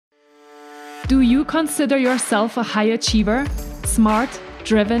Do you consider yourself a high achiever? Smart,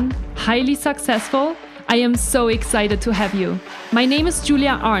 driven, highly successful? I am so excited to have you. My name is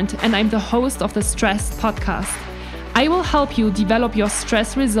Julia Arndt and I'm the host of the Stress Podcast. I will help you develop your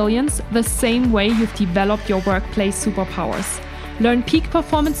stress resilience the same way you've developed your workplace superpowers. Learn peak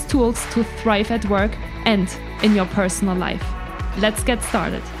performance tools to thrive at work and in your personal life. Let's get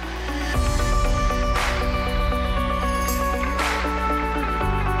started.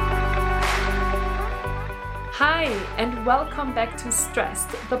 Hi, and welcome back to Stressed,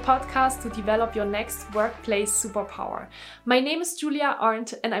 the podcast to develop your next workplace superpower. My name is Julia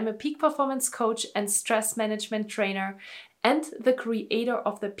Arndt, and I'm a peak performance coach and stress management trainer, and the creator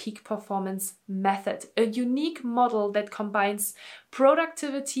of the Peak Performance Method, a unique model that combines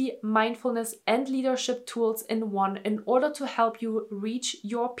productivity, mindfulness, and leadership tools in one in order to help you reach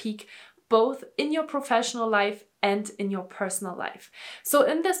your peak both in your professional life and in your personal life. So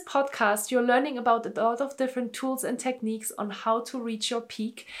in this podcast, you're learning about a lot of different tools and techniques on how to reach your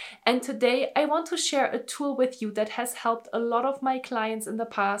peak. And today I want to share a tool with you that has helped a lot of my clients in the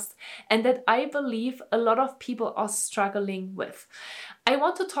past and that I believe a lot of people are struggling with. I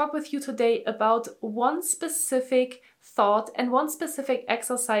want to talk with you today about one specific thought and one specific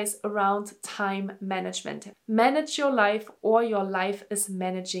exercise around time management. Manage your life or your life is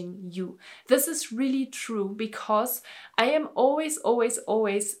managing you. This is really true because I am always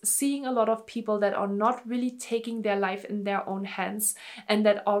seeing a lot of people that are not really taking their life in their own hands and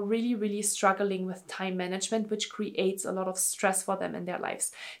that are really struggling with time management, which creates a lot of stress for them in their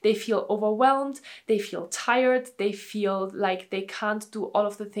lives. They feel overwhelmed, they feel tired, they feel like they can't do all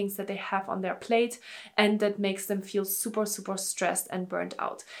of the things that they have on their plate, and that makes them feel super stressed and burnt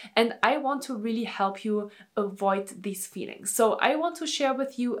out. And I want to really help you avoid these feelings. So I want to share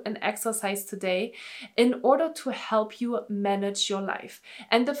with you an exercise today in order to help you manage your life.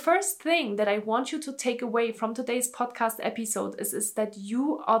 And the first thing that I want you to take away from today's podcast episode is that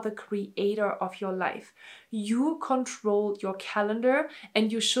you are the creator of your life. You control your calendar and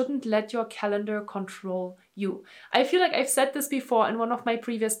you shouldn't let your calendar control you. I feel like I've said this before in one of my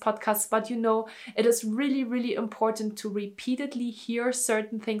previous podcasts, but you know, it is really important to repeatedly hear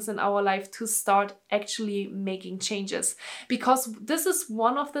certain things in our life to start actually making changes. Because this is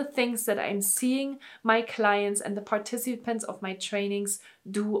one of the things that I'm seeing my clients and the participants of my trainings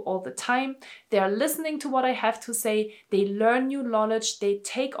do all the time. They are listening to what I have to say, they learn new knowledge, they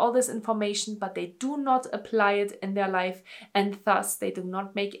take all this information, but they do not apply it in their life, and thus they do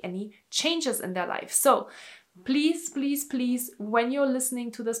not make any changes in their life. So please, when you're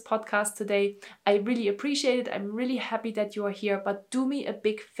listening to this podcast today, I really appreciate it. I'm really happy that you are here, but do me a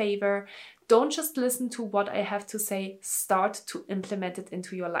big favor. Don't just listen to what I have to say, start to implement it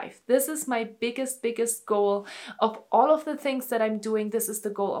into your life. This is my biggest goal of all of the things that I'm doing. This is the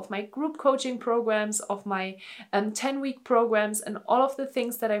goal of my group coaching programs, of my 10-week programs, and all of the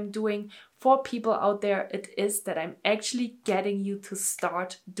things that I'm doing for people out there. It is that I'm actually getting you to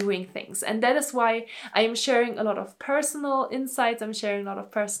start doing things. And that is why I am sharing a lot of personal insights. I'm sharing a lot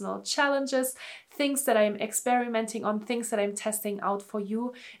of personal challenges, things that I'm experimenting on, things that I'm testing out for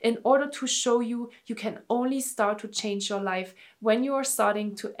you in order to show you can only start to change your life when you are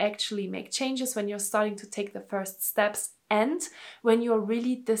starting to actually make changes, when you're starting to take the first steps, and when you're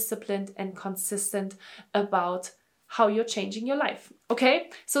really disciplined and consistent about how you're changing your life. Okay,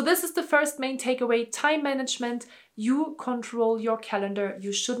 so this is the first main takeaway: time management. You control your calendar.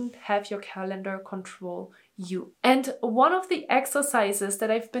 You shouldn't have your calendar control you. And one of the exercises that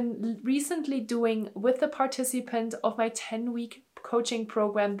I've been recently doing with the participant of my 10-week coaching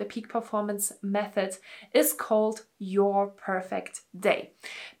program, the Peak Performance Method, is called Your Perfect Day.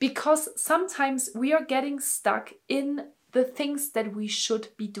 Because sometimes we are getting stuck in the things that we should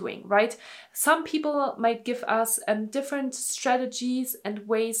be doing, right? Some people might give us different strategies and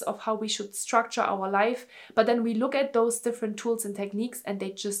ways of how we should structure our life, but then we look at those different tools and techniques and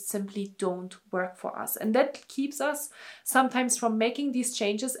they just simply don't work for us. And that keeps us sometimes from making these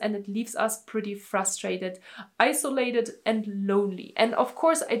changes, and it leaves us pretty frustrated, isolated, and lonely. And of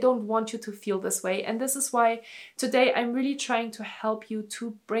course, I don't want you to feel this way. And this is why today I'm really trying to help you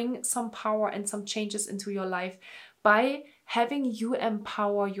to bring some power and some changes into your life by having you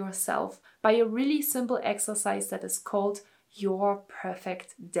empower yourself by a really simple exercise that is called Your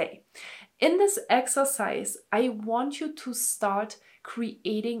Perfect Day. In this exercise, I want you to start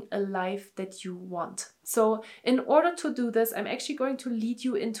creating a life that you want. So in order to do this, I'm actually going to lead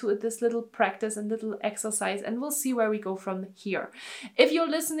you into this little practice and little exercise, and we'll see where we go from here. If you're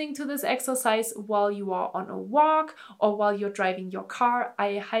listening to this exercise while you are on a walk or while you're driving your car,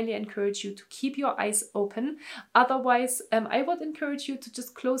 I highly encourage you to keep your eyes open. Otherwise, I would encourage you to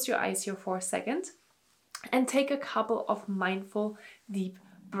just close your eyes here for a second and take a couple of mindful, deep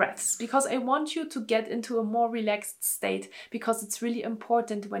breaths, because I want you to get into a more relaxed state, because it's really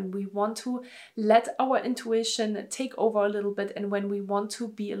important when we want to let our intuition take over a little bit and when we want to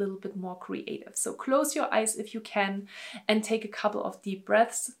be a little bit more creative. So close your eyes if you can and take a couple of deep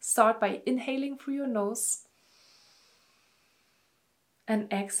breaths. Start by inhaling through your nose and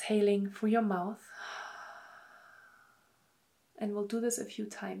exhaling through your mouth. And we'll do this a few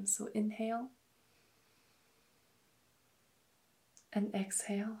times. So inhale and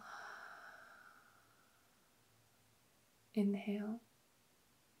exhale. Inhale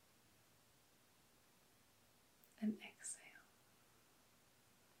and exhale.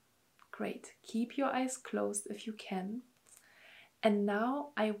 Great. Keep your eyes closed if you can. And now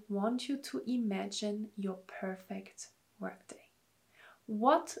I want you to imagine your perfect workday.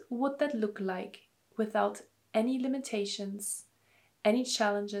 What would that look like without any limitations, any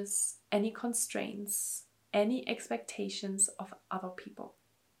challenges, any constraints, any expectations of other people?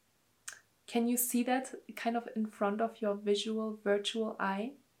 Can you see that kind of in front of your visual, virtual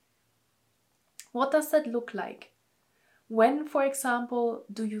eye? What does that look like? When, for example,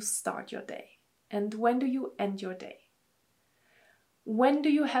 do you start your day? And when do you end your day? When do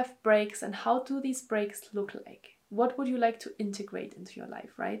you have breaks, and how do these breaks look like? What would you like to integrate into your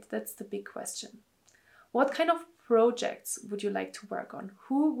life, right? That's the big question. What kind of projects would you like to work on?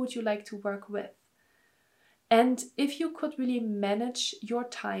 Who would you like to work with? And if you could really manage your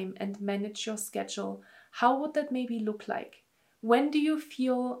time and manage your schedule, how would that maybe look like? When do you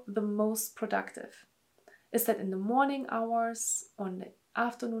feel the most productive? Is that in the morning hours or in the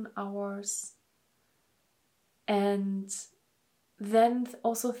afternoon hours? And then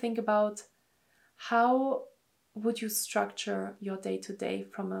also think about how would you structure your day-to-day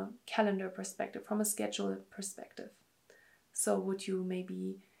from a calendar perspective, from a schedule perspective. So would you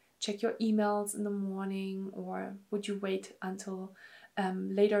maybe check your emails in the morning, or would you wait until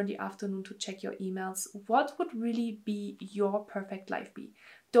later in the afternoon to check your emails? What would really be your perfect life be?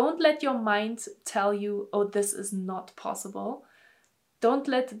 Don't let your mind tell you, oh, this is not possible. Don't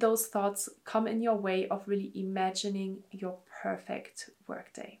let those thoughts come in your way of really imagining your perfect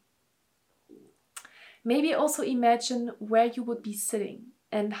workday. Maybe also imagine where you would be sitting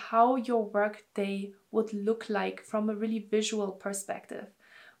and how your workday would look like from a really visual perspective.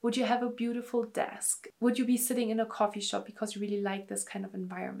 Would you have a beautiful desk? Would you be sitting in a coffee shop because you really like this kind of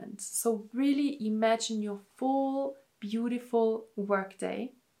environment? So really imagine your full, beautiful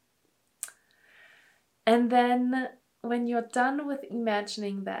workday. And then when you're done with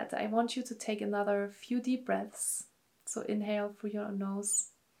imagining that, I want you to take another few deep breaths. So inhale through your nose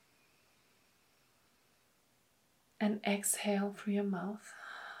and exhale through your mouth.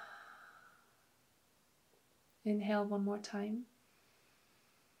 Inhale one more time.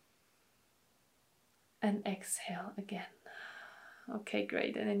 And exhale again. Okay,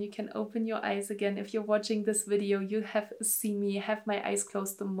 great. And then you can open your eyes again. If you're watching this video, you have seen me have my eyes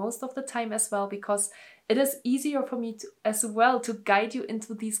closed the most of the time as well, because it is easier for me as well to guide you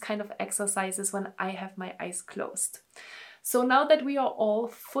into these kind of exercises when I have my eyes closed. So now that we are all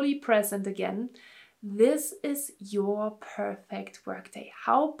fully present again, this is your perfect workday.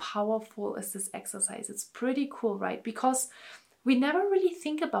 How powerful is this exercise? It's pretty cool, right? Because we never really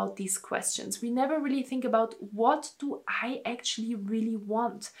think about these questions. We never really think about, what do I actually really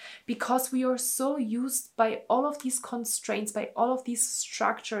want? Because we are so used by all of these constraints, by all of these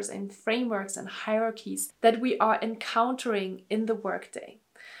structures and frameworks and hierarchies that we are encountering in the workday.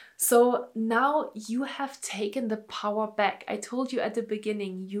 So now you have taken the power back. I told you at the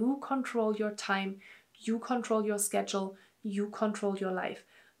beginning, you control your time, you control your schedule, you control your life.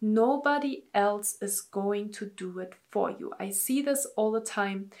 Nobody else is going to do it for you. I see this all the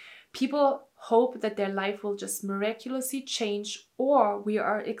time. People hope that their life will just miraculously change, or we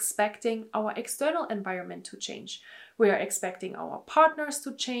are expecting our external environment to change. We are expecting our partners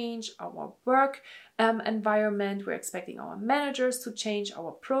to change, our work environment. We're expecting our managers to change,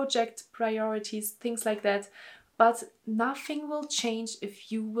 our project priorities, things like that. But nothing will change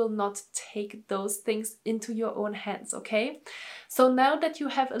if you will not take those things into your own hands, okay? So now that you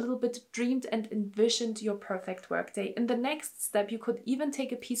have a little bit dreamed and envisioned your perfect workday, in the next step, you could even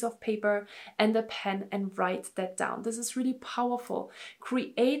take a piece of paper and a pen and write that down. This is really powerful.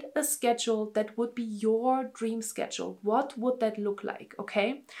 Create a schedule that would be your dream schedule. What would that look like,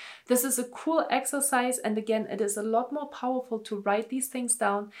 okay? This is a cool exercise, and again, it is a lot more powerful to write these things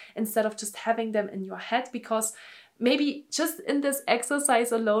down instead of just having them in your head, because maybe just in this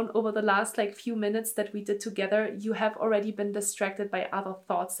exercise alone over the last few minutes that we did together, you have already been distracted by other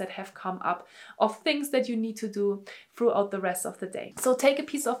thoughts that have come up of things that you need to do throughout the rest of the day. So take a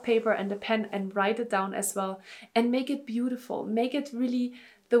piece of paper and a pen and write it down as well, and make it beautiful. Make it really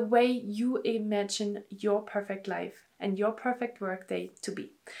the way you imagine your perfect life and your perfect workday to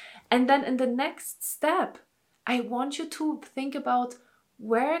be. And then in the next step, I want you to think about,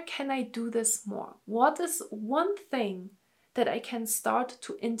 where can I do this more? What is one thing that I can start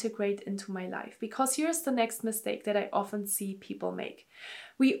to integrate into my life? Because here's the next mistake that I often see people make.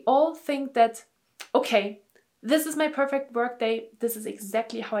 We all think that, okay, this is my perfect workday. This is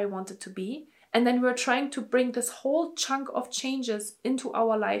exactly how I want it to be. And then we're trying to bring this whole chunk of changes into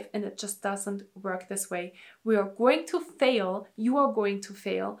our life, and it just doesn't work this way. We are going to fail. You are going to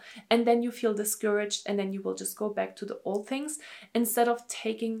fail. And then you feel discouraged, and then you will just go back to the old things instead of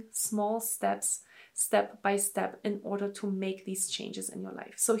taking small steps, step by step, in order to make these changes in your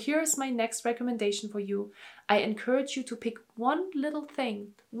life. So here's my next recommendation for you. I encourage you to pick one little thing,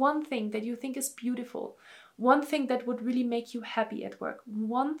 one thing that you think is beautiful, one thing that would really make you happy at work,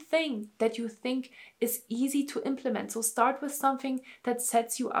 one thing that you think is easy to implement. So start with something that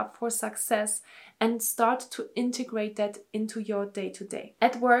sets you up for success and start to integrate that into your day-to-day,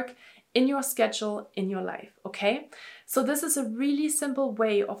 at work, in your schedule, in your life, okay? So this is a really simple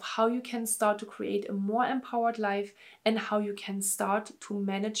way of how you can start to create a more empowered life and how you can start to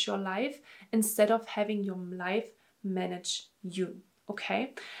manage your life instead of having your life manage you.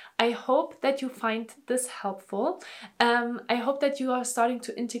 Okay, I hope that you find this helpful. I hope that you are starting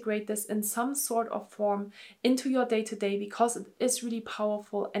to integrate this in some sort of form into your day-to-day, because it is really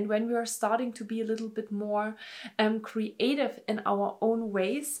powerful. And when we are starting to be a little bit more creative in our own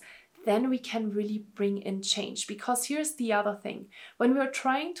ways, then we can really bring in change. Because here's the other thing. When we're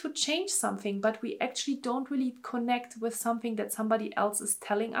trying to change something, but we actually don't really connect with something that somebody else is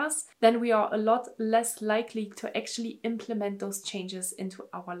telling us, then we are a lot less likely to actually implement those changes into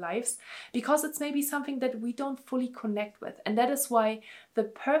our lives, because it's maybe something that we don't fully connect with. And that is why the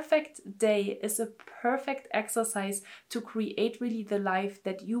perfect day is a perfect exercise to create really the life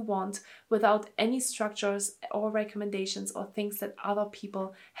that you want, without any structures or recommendations or things that other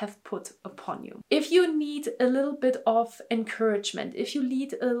people have put upon you. If you need a little bit of encouragement, if you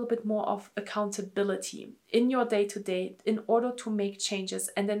need a little bit more of accountability in your day-to-day in order to make changes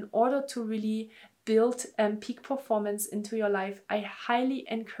and in order to really build peak performance into your life, I highly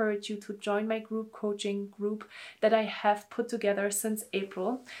encourage you to join my group coaching group that I have put together since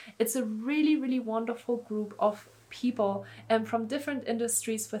April. It's a really, really wonderful group of people from different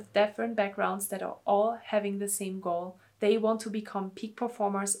industries with different backgrounds that are all having the same goal. They want to become peak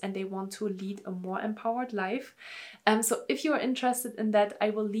performers and they want to lead a more empowered life. So if you are interested in that, I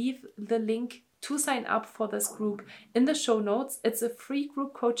will leave the link to sign up for this group in the show notes. It's a free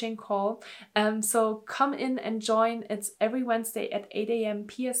group coaching call. So come in and join. It's every Wednesday at 8 a.m.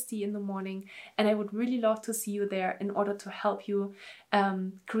 PST in the morning. And I would really love to see you there in order to help you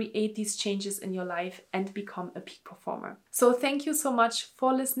create these changes in your life and become a peak performer. So thank you so much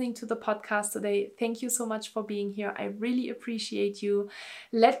for listening to the podcast today. Thank you so much for being here. I really appreciate you.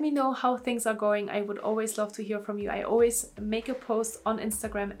 Let me know how things are going. I would always love to hear from you. I always make a post on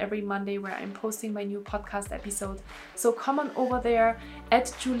Instagram every Monday where I'm posting my new podcast episode. So come on over there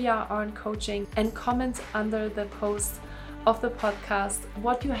at Julia Arndt Coaching and comment under the post of the podcast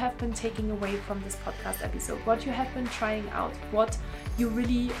what you have been taking away from this podcast episode, what you have been trying out, what you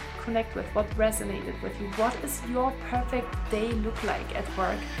really connect with, what resonated with you, what is your perfect day look like at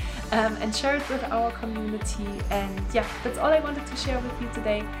work, and share it with our community. And yeah, that's all I wanted to share with you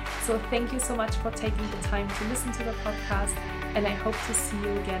today. So thank you so much for taking the time to listen to the podcast, and I hope to see you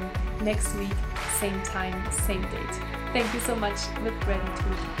again next week, same time, same date. Thank you so much. With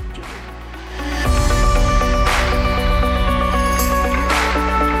gratitude, Julia.